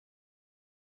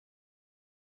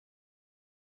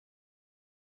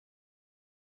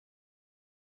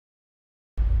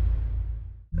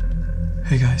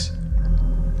Hey guys,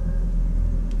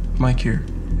 Mike here.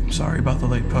 I'm sorry about the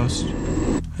late post.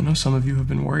 I know some of you have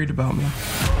been worried about me.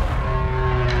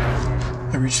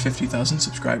 I reached 50,000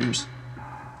 subscribers,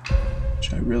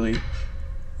 which I really,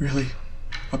 really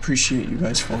appreciate you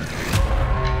guys for.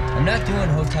 I'm not doing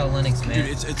Hotel Linux, man.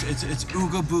 Dude, it's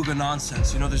ooga booga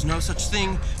nonsense. You know, there's no such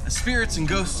thing as spirits and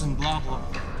ghosts and blah blah.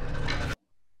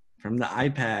 From the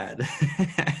iPad.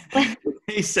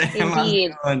 Hey Sam, Indeed. how's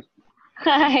it going?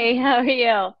 Hi, how are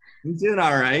you? I'm doing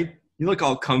all right. You look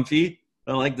all comfy.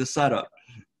 I like the setup.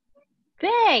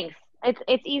 Thanks.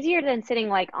 It's easier than sitting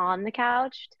like on the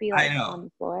couch to be like I know. on the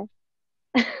floor.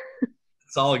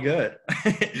 It's all good.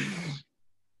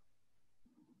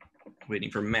 Waiting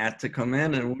for Matt to come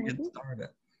in and we'll get started.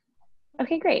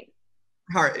 Okay, great.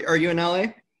 How are you in LA?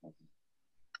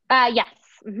 Yes.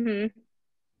 Mm-hmm.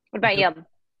 What about you?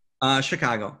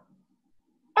 Chicago.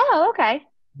 Oh, okay.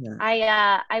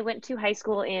 Yeah. I went to high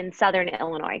school in Southern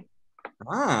Illinois.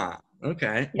 Ah,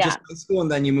 okay. Yeah. Just high school and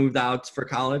then you moved out for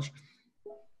college?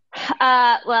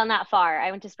 Well, not far. I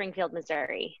went to Springfield,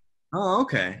 Missouri. Oh,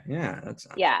 okay. Yeah, that's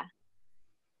Yeah.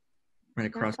 right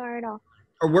Not across. far at all.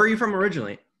 Or where are you from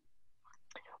originally?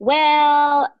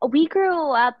 Well, we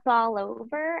grew up all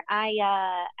over.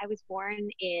 I was born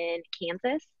in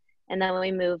Kansas, and then when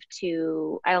we moved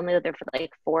I only lived there for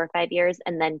like 4 or 5 years,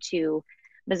 and then to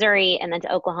Missouri, and then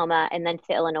to Oklahoma, and then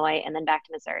to Illinois, and then back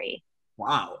to Missouri.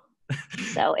 Wow.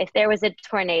 So if there was a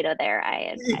tornado there,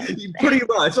 Pretty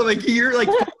much. So like you're like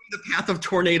following the path of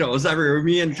tornadoes everywhere.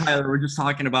 Me and Tyler were just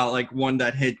talking about like one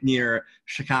that hit near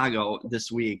Chicago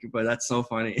this week, but that's so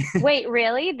funny. Wait,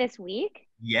 really? This week?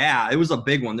 Yeah, it was a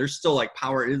big one. There's still like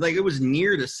power. It was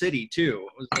near the city too.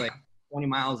 It was like 20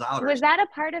 miles out. Was that a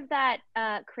part of that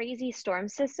crazy storm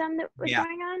system that was Yeah.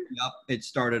 going on? Yep, it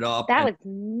started up. That was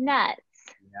nuts.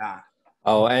 Yeah.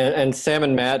 Oh, and Sam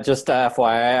and Matt, just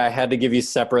FYI, I had to give you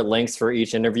separate links for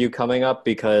each interview coming up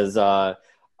because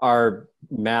our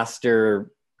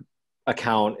master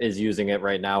account is using it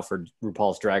right now for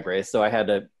RuPaul's Drag Race. So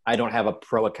I don't have a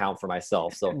pro account for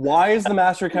myself. So Why is the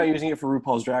master account using it for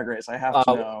RuPaul's Drag Race? I have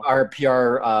to know. our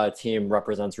PR team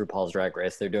represents RuPaul's Drag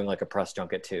Race. They're doing like a press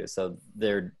junket too. So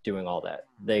they're doing all that.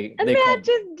 They Matt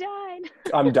just died.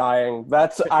 I'm dying.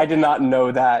 I did not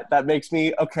know that. That makes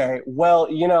me okay. Well,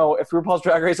 if RuPaul's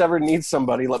Drag Race ever needs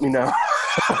somebody, let me know.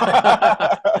 All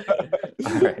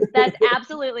right. That's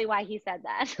absolutely why he said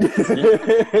that.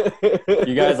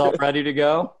 You guys all ready to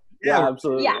go? Yeah,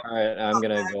 absolutely. Yeah. All right, I'm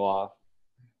gonna go off.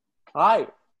 Hi.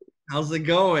 How's it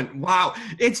going? Wow.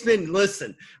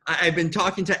 Listen, I've been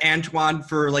talking to Antoine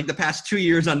for like the past 2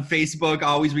 years on Facebook.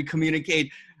 Always we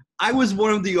communicate. I was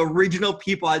one of the original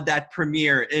people at that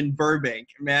premiere in Burbank,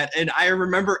 Matt. And I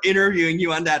remember interviewing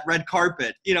you on that red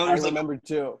carpet. I remember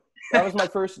too. That was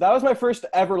my first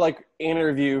ever like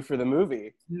interview for the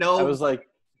movie. No. I was like,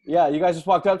 yeah, you guys just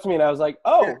walked up to me and I was like,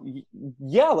 oh,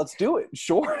 yeah, let's do it.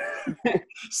 Sure.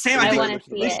 Sam, I I want to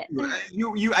think see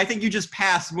it. I think you just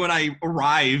passed when I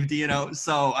arrived,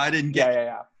 so I didn't get.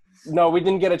 Yeah. No, we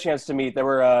didn't get a chance to meet. There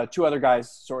were 2 other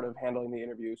guys sort of handling the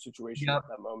interview situation at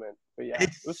that moment. But yeah,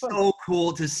 It's it was fun. so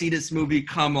cool to see this movie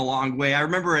come a long way. I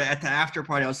remember at the after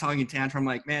party, I was talking to Tantra. I'm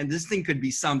like, man, this thing could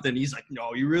be something. He's like,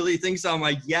 no, you really think so? I'm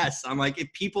like, yes. I'm like,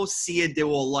 if people see it, they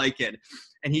will like it.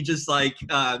 And he just like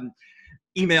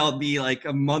emailed me like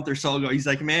a month or so ago. He's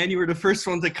like, man, you were the first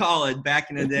one to call it back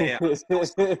in the day.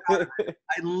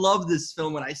 I love this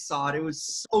film when I saw it. It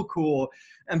was so cool.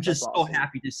 I'm just so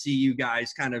happy to see you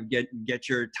guys kind of get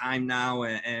your time now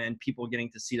and people getting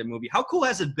to see the movie. How cool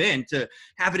has it been to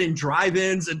have it in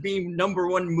drive-ins and being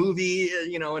 #1 movie,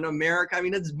 in America? I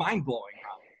mean, it's mind-blowing.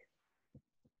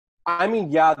 I mean,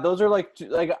 yeah, those are like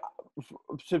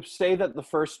to say that the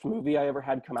first movie I ever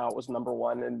had come out was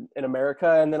 #1 in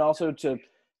America, and then also to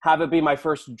have it be my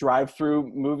first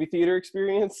drive-through movie theater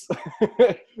experience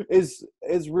is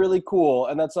really cool,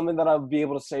 and that's something that I'll be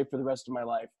able to save for the rest of my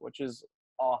life, which is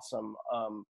awesome.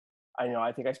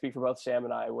 I think I speak for both Sam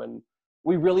and I when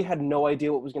we really had no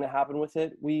idea what was going to happen with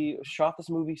it. We shot this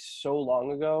movie so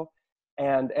long ago,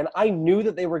 and I knew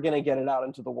that they were going to get it out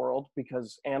into the world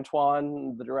because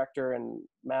Antoine, the director, and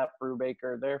Matt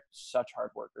Brubaker, they're such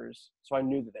hard workers. So I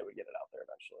knew that they would get it out there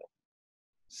eventually.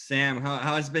 Sam,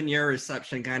 how has been your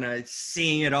reception, kind of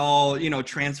seeing it all,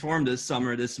 transform this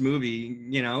summer, this movie,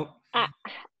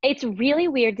 It's really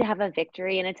weird to have a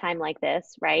victory in a time like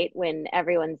this, right? When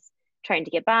everyone's trying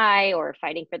to get by or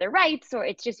fighting for their rights, or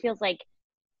it just feels like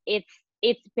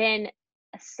it's been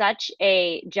such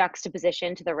a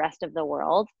juxtaposition to the rest of the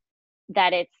world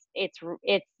that it's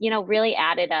really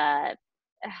added a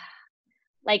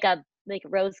like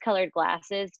rose-colored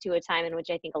glasses to a time in which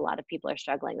I think a lot of people are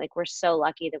struggling. Like, we're so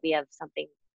lucky that we have something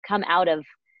come out of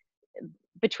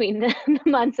between the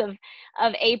months of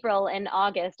April and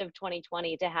August of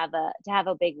 2020 to have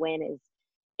a big win. Is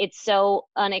it's so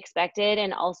unexpected,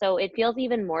 and also it feels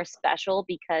even more special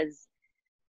because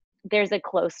there's a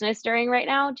closeness during right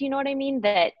now. Do you know what I mean?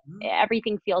 That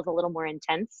everything feels a little more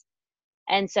intense.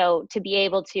 And so to be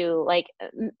able to like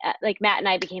Matt and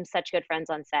I became such good friends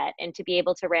on set, and to be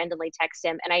able to randomly text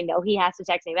him, and I know he has to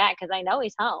text me back because I know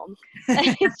he's home.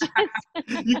 It's just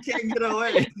You can't get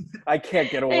away. I can't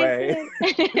get away.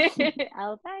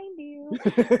 I'll find you.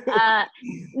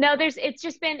 No,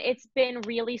 it's been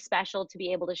really special to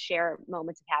be able to share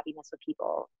moments of happiness with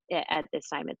people at this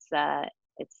time. It's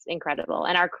incredible,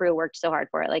 and our crew worked so hard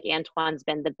for it. Like, Antoine's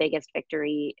been the biggest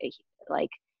victory. Like,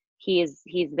 he's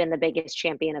been the biggest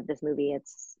champion of this movie.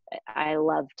 I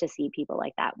love to see people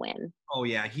like that win. Oh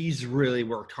yeah, he's really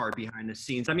worked hard behind the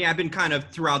scenes. I mean, I've been kind of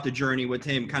throughout the journey with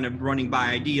him, kind of running by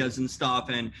ideas and stuff,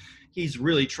 and he's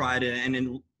really tried it.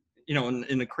 And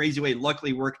in a crazy way,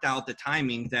 luckily worked out the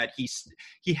timing that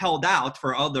he held out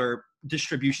for other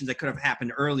distributions that could have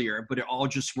happened earlier, but it all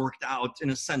just worked out in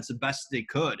a sense the best they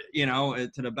could, to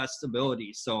the best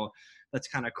ability. So that's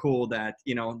kind of cool that,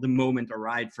 the moment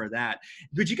arrived for that.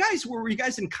 Were you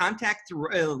guys in contact through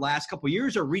the last couple of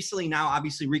years, or recently now,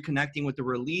 obviously reconnecting with the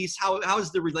release? How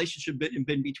has the relationship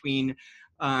been between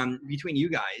you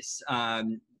guys?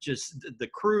 Just the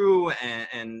crew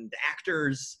and the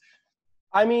actors?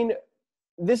 I mean,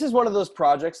 this is one of those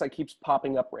projects that keeps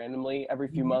popping up randomly every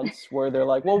few months where they're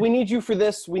like, well, we need you for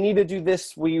this. We need to do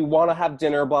this. We want to have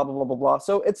dinner, blah, blah, blah, blah, blah.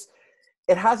 So it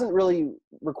hasn't really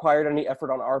required any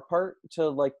effort on our part to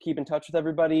like keep in touch with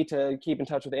everybody, to keep in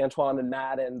touch with Antoine and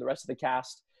Matt and the rest of the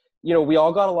cast. We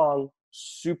all got along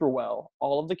super well.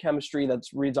 All of the chemistry that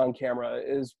reads on camera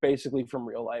is basically from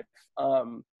real life.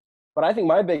 But I think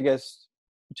my biggest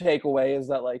takeaway is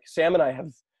that like Sam and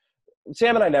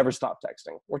I never stopped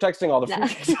texting. We're texting all the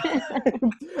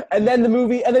freaking and then the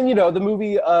movie,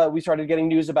 we started getting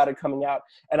news about it coming out.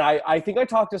 And I think I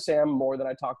talked to Sam more than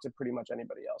I talked to pretty much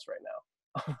anybody else right now.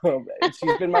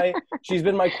 She's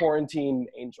been my quarantine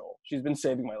angel. She's been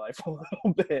saving my life a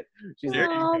little bit.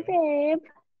 Oh, babe.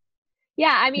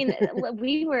 Yeah, I mean,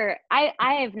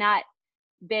 I have not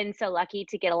been so lucky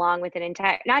to get along with an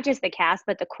entire, not just the cast,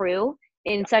 but the crew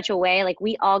in such a way. Like,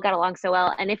 we all got along so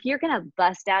well. And if you're going to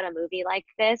bust out a movie like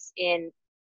this in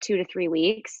 2 to 3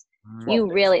 weeks,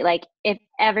 you really, like, if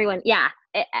everyone's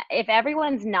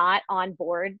not on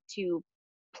board to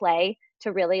play,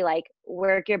 to really like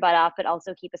work your butt off, but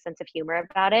also keep a sense of humor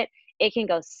about it, it can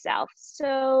go south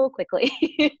so quickly.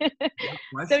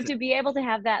 So to be able to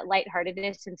have that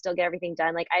lightheartedness and still get everything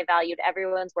done, like, I valued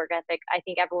everyone's work ethic. I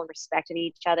think everyone respected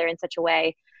each other in such a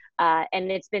way.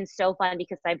 And it's been so fun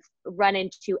because I've run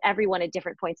into everyone at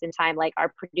different points in time, like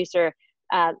our producer,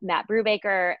 Matt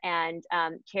Brubaker, and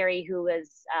Carrie, who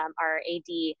was our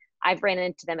AD. I've ran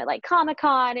into them at like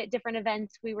Comic-Con, at different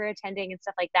events we were attending and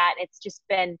stuff like that. And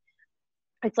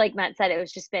it's like Matt said,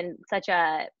 it's just been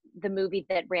the movie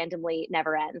that randomly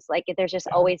never ends. Like, there's just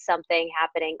always something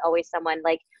happening, always someone.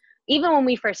 Like, even when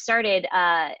we first started,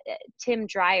 Tim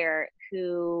Dreyer,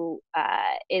 who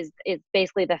is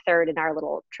basically the third in our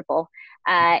little triple,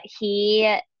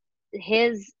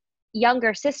 his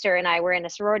younger sister and I were in a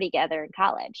sorority together in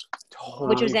college,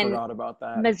 which was in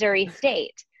Missouri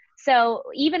State. So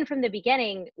even from the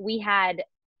beginning, we had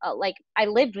I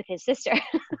lived with his sister.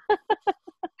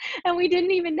 And we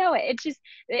didn't even know it. It's just,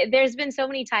 there's been so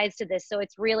many ties to this. So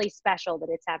it's really special that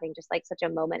it's having just like such a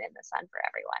moment in the sun for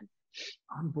everyone.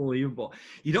 Unbelievable.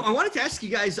 I wanted to ask you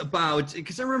guys about,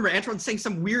 because I remember Antoine saying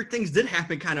some weird things did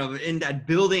happen kind of in that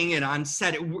building and on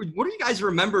set. What do you guys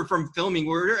remember from filming?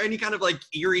 Were there any kind of like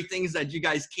eerie things that you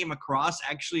guys came across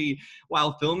actually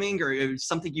while filming, or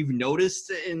something you've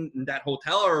noticed in that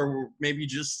hotel, or maybe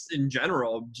just in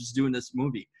general, just doing this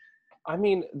movie? I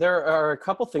mean, there are a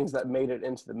couple things that made it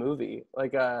into the movie.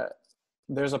 Like,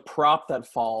 there's a prop that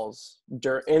falls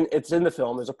it's in the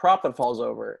film. There's a prop that falls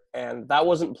over, and that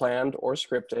wasn't planned or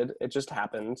scripted. It just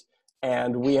happened,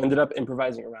 and we ended up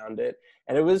improvising around it.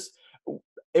 And it was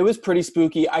pretty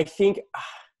spooky. I think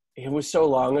it was so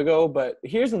long ago, but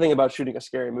here's the thing about shooting a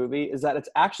scary movie is that it's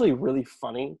actually really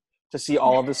funny to see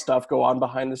all of this stuff go on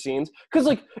behind the scenes. Because,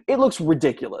 like, it looks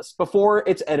ridiculous before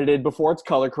it's edited, before it's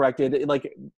color corrected.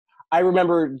 I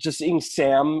remember just seeing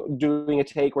Sam doing a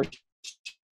take where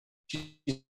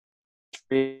she's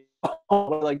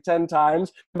like 10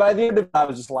 times. By the end of it, I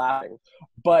was just laughing.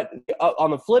 But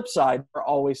on the flip side, there are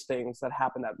always things that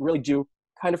happen that really do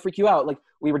kind of freak you out. Like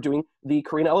we were doing the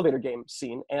Korean elevator game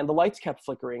scene and the lights kept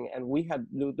flickering and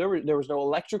there was no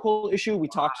electrical issue. We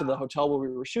talked to the hotel where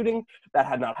we were shooting. That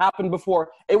had not happened before.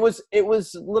 It was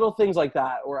little things like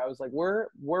that where I was like,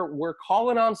 we're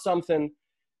calling on something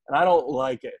and I don't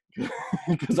like it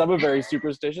because I'm a very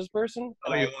superstitious person.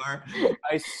 Oh, you are.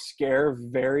 I scare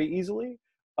very easily.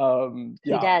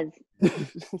 He does.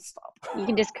 Stop. You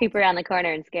can just creep around the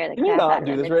corner and scare the Can you crap not out of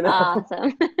do him. this It's right now?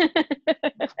 awesome.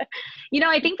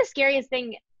 I think the scariest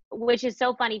thing, which is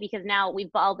so funny because now we've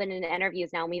all been in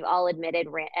interviews now and we've all admitted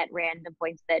at random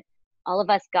points that all of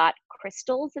us got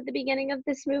crystals at the beginning of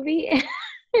this movie,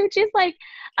 which is like,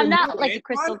 I'm not like a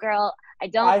crystal girl.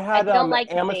 I had don't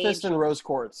like amethyst sage. and rose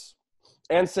quartz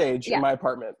and sage Yeah. in my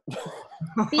apartment.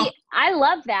 See, I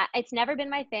love that. It's never been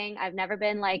my thing. I've never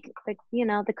been like,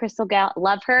 the crystal gal.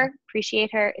 Love her,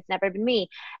 appreciate her. It's never been me.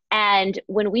 And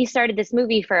when we started this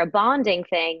movie for a bonding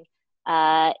thing,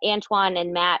 Antoine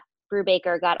and Matt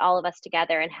Brubaker got all of us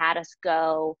together and had us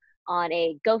go on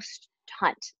a ghost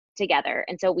hunt together.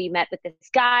 And so we met with this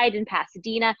guide in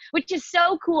Pasadena, which is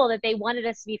so cool that they wanted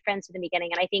us to be friends from the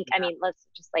beginning. And I think, let's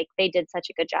just they did such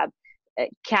a good job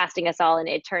casting us all, and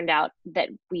it turned out that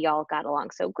we all got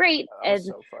along so great. That was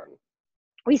And so fun.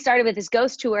 we started with this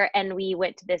ghost tour, and we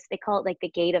went to this, they call it like the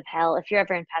Gate of Hell. If you're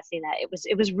ever in Pasadena,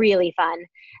 it was really fun.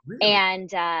 Really? And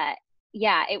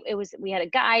it was, we had a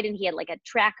guide and he had like a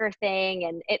tracker thing,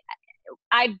 and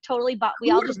we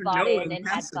all just bought in and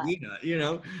had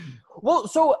fun. Well,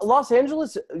 so Los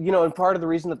Angeles, and part of the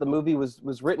reason that the movie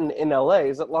was written in LA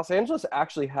is that Los Angeles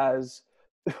actually has,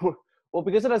 well,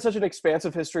 because it has such an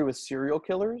expansive history with serial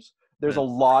killers, there's a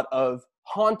lot of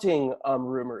haunting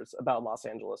rumors about Los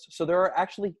Angeles. So there are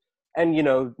actually, and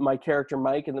my character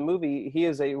Mike in the movie, he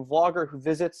is a vlogger who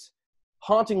visits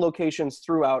haunting locations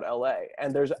throughout LA,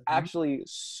 and there's actually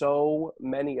so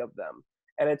many of them.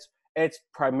 And it's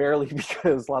primarily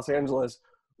because Los Angeles,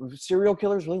 serial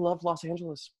killers really love Los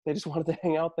Angeles. They just wanted to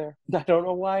hang out there. I don't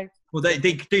know why. Well,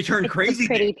 they turn crazy.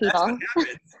 Pretty That's people. what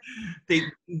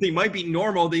happens. They might be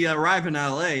normal. They arrive in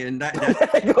LA and that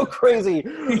They go crazy.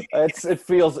 It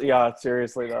feels,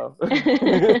 seriously though.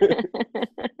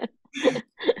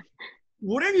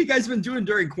 What have you guys been doing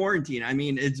during quarantine? I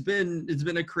mean, it's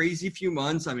been a crazy few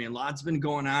months. I mean, lots been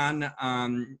going on.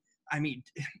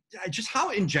 Just how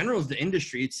in general is the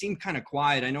industry? It seemed kind of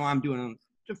quiet. I know I'm doing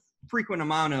a frequent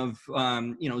amount of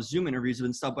Zoom interviews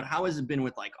and stuff, but how has it been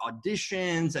with like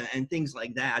auditions and things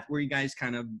like that? Where you guys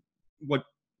what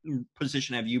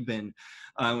position have you been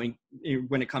when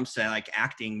it comes to like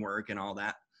acting work and all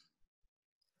that?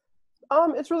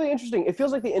 It's really interesting. It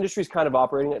feels like the industry's kind of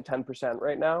operating at 10%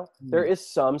 right now. There is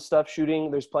some stuff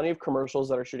shooting. There's plenty of commercials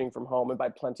that are shooting from home, and by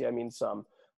plenty I mean some.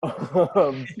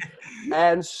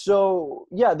 And so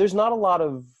there's not a lot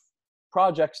of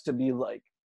projects to be like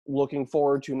looking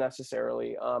forward to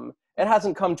necessarily. It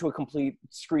hasn't come to a complete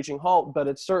screeching halt, but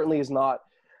it certainly is not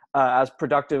as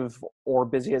productive or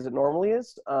busy as it normally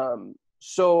is.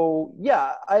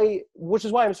 Which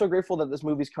is why I'm so grateful that this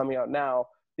movie's coming out now,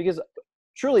 because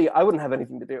truly I wouldn't have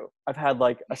anything to do. I've had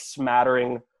like a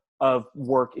smattering of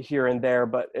work here and there,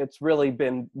 but it's really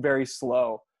been very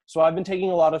slow. So I've been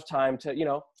taking a lot of time to,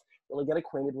 really get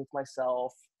acquainted with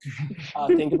myself,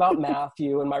 think about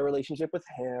Matthew and my relationship with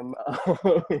him.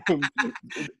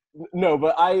 No,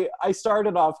 but I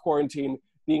started off quarantine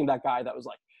being that guy that was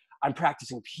like, I'm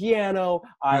practicing piano.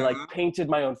 I like painted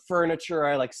my own furniture.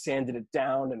 I like sanded it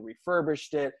down and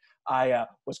refurbished it. I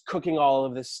was cooking all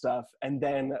of this stuff. And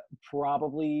then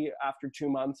probably after 2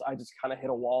 months, I just kind of hit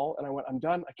a wall and I went, I'm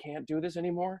done. I can't do this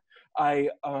anymore. I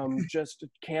just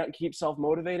can't keep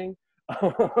self-motivating.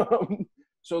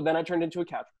 So then I turned into a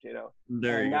couch potato.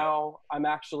 Now I'm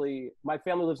actually, my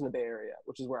family lives in the Bay Area,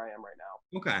 which is where I am right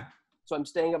now. Okay. So I'm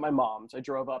staying at my mom's. I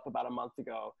drove up about a month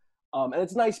ago. And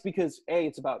it's nice because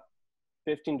it's about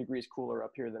 15 degrees cooler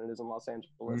up here than it is in Los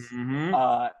Angeles. Mm-hmm.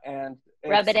 And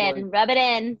rub it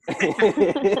in.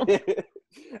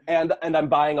 and I'm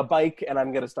buying a bike, and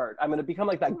I'm going to become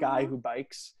like that guy who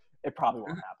bikes. It probably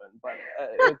won't happen, but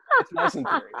it's nice in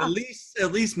theory.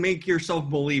 At least make yourself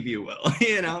believe you will,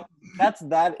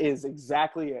 That is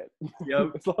exactly it.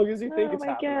 Yep. As long as you think it's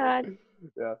happening. Oh my God.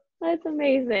 Yeah. That's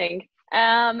amazing.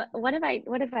 What have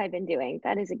I been doing?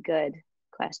 That is a good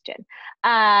question.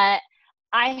 I'm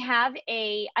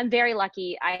very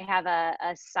lucky. I have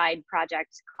a side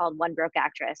project called One Broke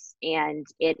Actress, and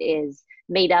it is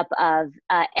made up of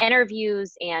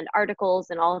interviews and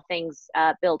articles and all things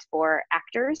built for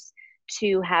actors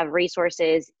to have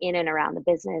resources in and around the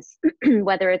business,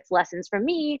 whether it's lessons from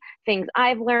me, things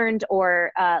I've learned,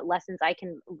 or lessons I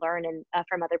can learn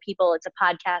from other people. It's a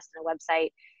podcast and a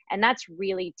website. And that's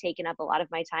really taken up a lot of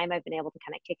my time. I've been able to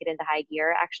kind of kick it into high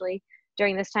gear actually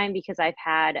during this time because I've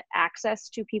had access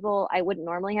to people I wouldn't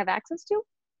normally have access to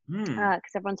because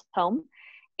everyone's home.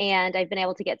 And I've been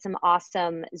able to get some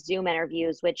awesome Zoom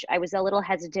interviews, which I was a little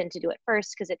hesitant to do at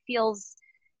first because it feels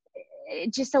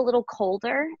just a little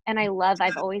colder. And I've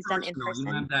always done in person.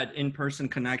 You have that in-person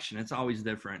connection. It's always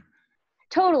different.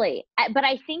 Totally. But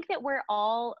I think that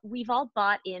we've all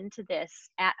bought into this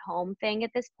at home thing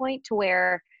at this point to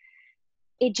where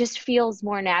it just feels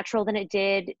more natural than it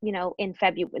did, in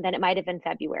February, than it might have in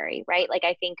February, right? Like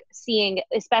I think seeing,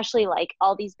 especially like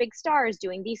all these big stars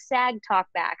doing these SAG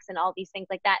talkbacks and all these things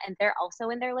like that. And they're also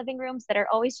in their living rooms that are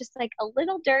always just like a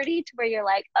little dirty to where you're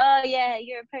like, oh yeah,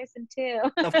 you're a person too.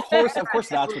 Of course,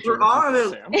 that's what you're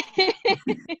looking for,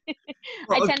 Sam.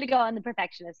 I tend to go on the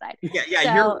perfectionist side. Yeah.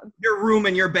 So, your room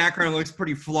and your background looks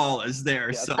pretty flawless there.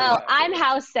 Yeah, so. Oh, I'm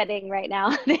house sitting right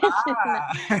now.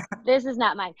 This is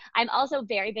not mine. I'm also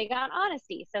very big on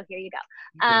honesty. So here you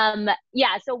go.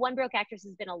 Yeah. So One Broke Actress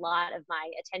has been a lot of my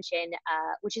attention,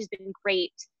 which has been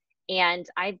great. And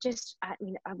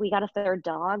we got a third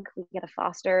dog. We got a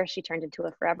foster. She turned into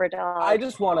a forever dog. I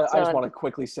just want to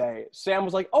quickly say, Sam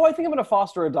was like, "Oh, I think I'm going to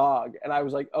foster a dog," and I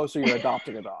was like, "Oh, so you're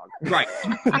adopting a dog?" Right.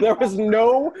 There was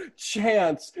no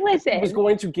chance he Listen, was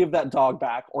going to give that dog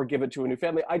back or give it to a new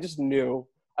family. I just knew.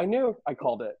 I knew. I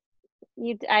called it.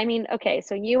 okay.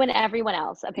 So you and everyone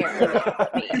else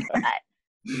apparently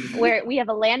where we have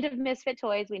a land of misfit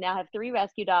toys. We now have 3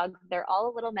 rescue dogs. They're all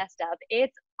a little messed up.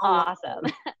 It's awesome.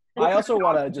 I also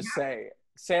want to just say,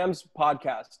 Sam's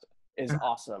podcast is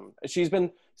awesome. She's been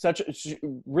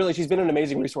she's been an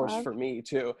amazing resource for me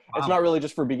too. Wow. It's not really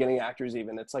just for beginning actors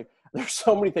even. It's like, there's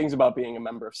so many things about being a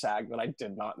member of SAG that I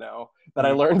did not know that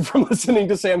I learned from listening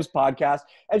to Sam's podcast.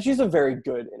 And she's a very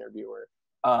good interviewer.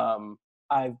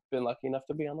 I've been lucky enough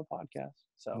to be on the podcast.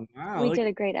 So we did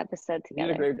a great episode together.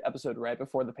 We did a great episode right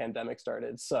before the pandemic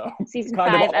started. So Season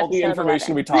kind 5, of all the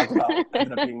information 11. We talked about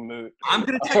ended up being moot. I'm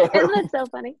going to tell you. Isn't that so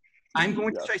funny? I'm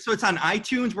going to try. So it's on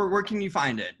iTunes. Where can you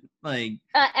find it? Like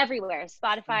everywhere.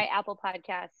 Spotify, Apple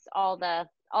Podcasts, all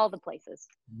the places.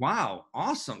 Wow.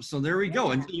 Awesome. So there we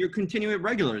go. And you're continuing it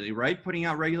regularly, right? Putting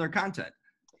out regular content.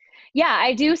 Yeah,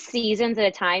 I do seasons at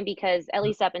a time because at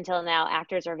least up until now,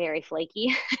 actors are very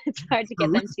flaky. It's hard to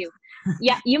get them to,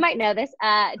 you might know this,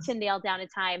 to nail down a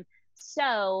time.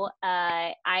 So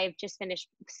I've just finished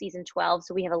season 12.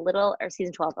 So we have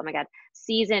season 12. Oh my God.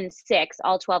 Season 6,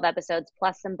 all 12 episodes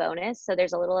plus some bonus. So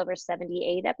there's a little over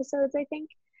 78 episodes, I think.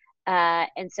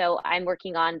 And so I'm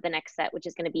working on the next set, which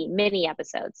is going to be mini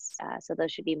episodes. So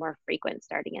those should be more frequent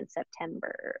starting in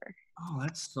September. Oh,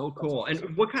 that's so cool.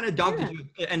 And what kind of dog did you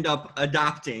end up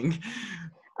adopting?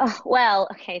 Oh, well,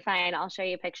 okay, fine. I'll show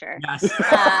you a picture. Yes.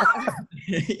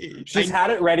 She's had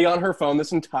it ready on her phone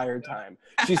this entire time.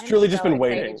 She's truly just been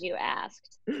waiting. You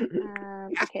asked.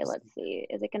 Okay, let's see.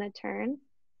 Is it going to turn?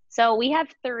 So we have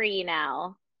 3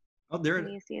 now. Oh, there.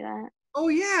 Can you see that? Oh,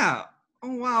 yeah.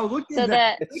 Oh, wow. Look at so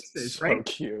that. It's so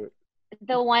cute.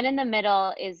 The one in the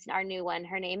middle is our new one.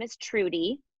 Her name is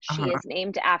Trudy. She is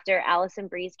named after Allison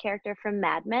Brie's character from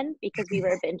Mad Men because we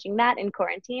were binging that in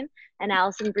quarantine. And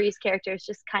Allison Brie's character is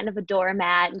just kind of a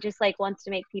doormat and just like wants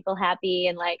to make people happy.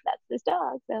 And like, that's this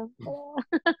dog. So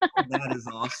that is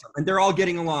awesome. And they're all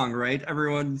getting along, right?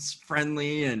 Everyone's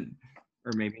friendly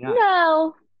or maybe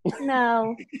not.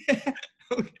 No.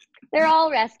 They're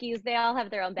all rescues. They all have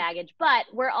their own baggage, but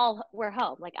we're home.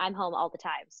 Like I'm home all the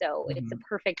time. So it's a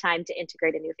perfect time to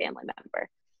integrate a new family member.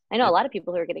 I know a lot of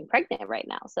people who are getting pregnant right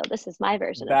now. So this is my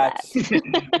version of that.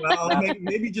 Well,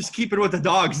 maybe just keep it with the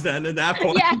dogs then at that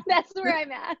point. Yeah, that's where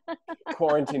I'm at.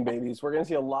 Quarantine babies. We're going to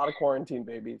see a lot of quarantine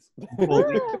babies.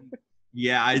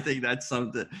 Yeah, I think that's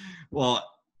something. Well,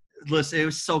 listen, it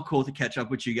was so cool to catch up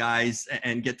with you guys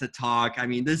and get to talk. I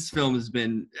mean, this film has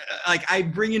been like, I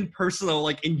bring in personal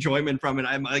like enjoyment from it.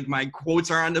 I'm like, my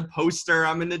quotes are on the poster.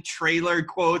 I'm in the trailer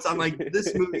quotes. I'm like,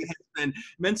 this movie has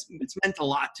it's meant a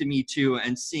lot to me too.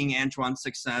 And seeing Antoine's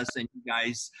success and you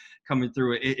guys coming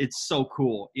through it, it's so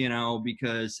cool,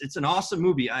 because it's an awesome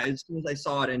movie. As soon as I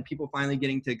saw it and people finally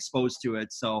getting to expose to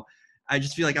it. So I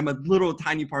just feel like I'm a little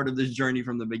tiny part of this journey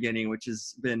from the beginning, which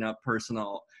has been a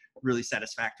personal, really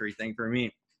satisfactory thing for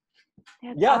me.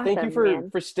 That's awesome, thank you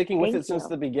for sticking with it since you.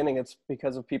 the beginning. It's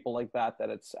because of people like that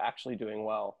it's actually doing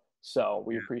well. So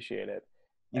we appreciate it.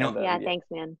 Thanks,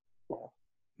 man. Yeah.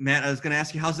 Matt, I was going to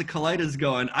ask you, how's the colitis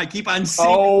going? I keep on seeing.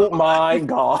 Oh my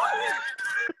God.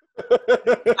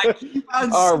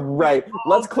 All right.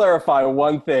 Let's clarify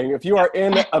one thing. If you are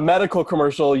in a medical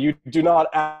commercial, you do not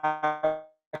have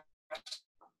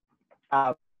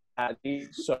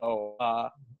so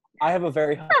I have a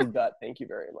very healthy gut. Thank you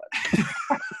very much.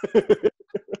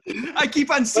 I keep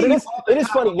on But seeing it is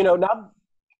funny, you know. Now,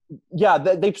 yeah,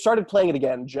 they've started playing it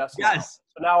again just now. Yes.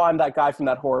 So now I'm that guy from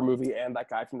that horror movie and that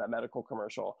guy from that medical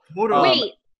commercial.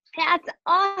 Wait, that's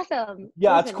awesome.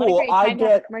 Yeah, it's What a cool. great time to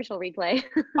have a commercial replay.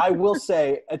 I will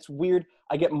say it's weird.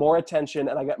 I get more attention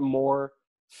and I get more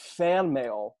fan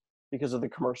mail because of the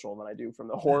commercial than I do from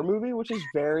the horror movie, which is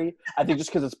I think just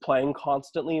because it's playing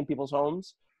constantly in people's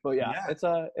homes. But yeah. It's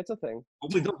a thing.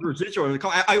 Hopefully those were residual.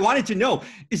 I wanted to know,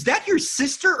 is that your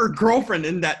sister or girlfriend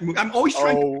in that movie? I'm always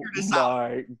trying to figure this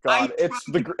out. Oh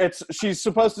my God. She's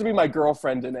supposed to be my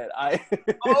girlfriend in it.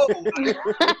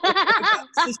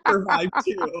 Sister vibe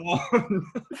too.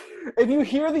 If you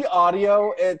hear the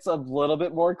audio, it's a little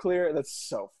bit more clear. That's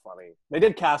so funny. They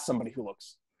did cast somebody who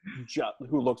looks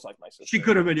like my sister. She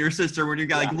could have been your sister when you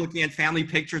got like looking at family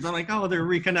pictures. I'm like, oh, they're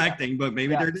reconnecting, but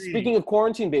maybe they're dating. Speaking of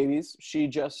quarantine babies, she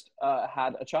just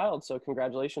had a child, so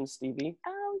congratulations, Stevie.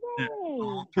 Oh, yay.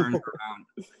 All turned around.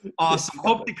 Awesome.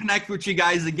 Hope to connect with you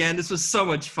guys again. This was so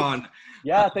much fun.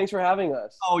 Yeah, thanks for having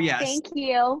us. Oh, yes. Thank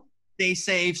you. Stay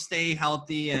safe, stay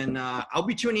healthy, and I'll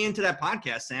be tuning into that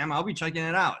podcast, Sam. I'll be checking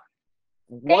it out.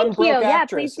 One broke Yeah,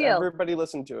 actress. please do. Everybody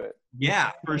listen to it.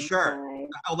 Yeah, for sure. Bye.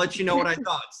 I'll let you know what I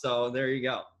thought. So there you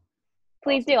go.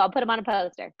 Please do. I'll put them on a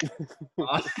poster.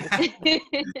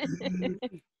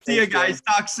 See you guys.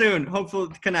 Talk soon. Hopefully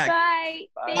connect. Bye.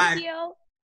 Bye. Thank you.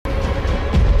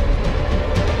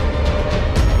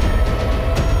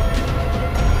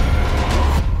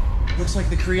 Looks like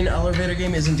the Korean elevator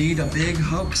game is indeed a big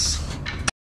hoax.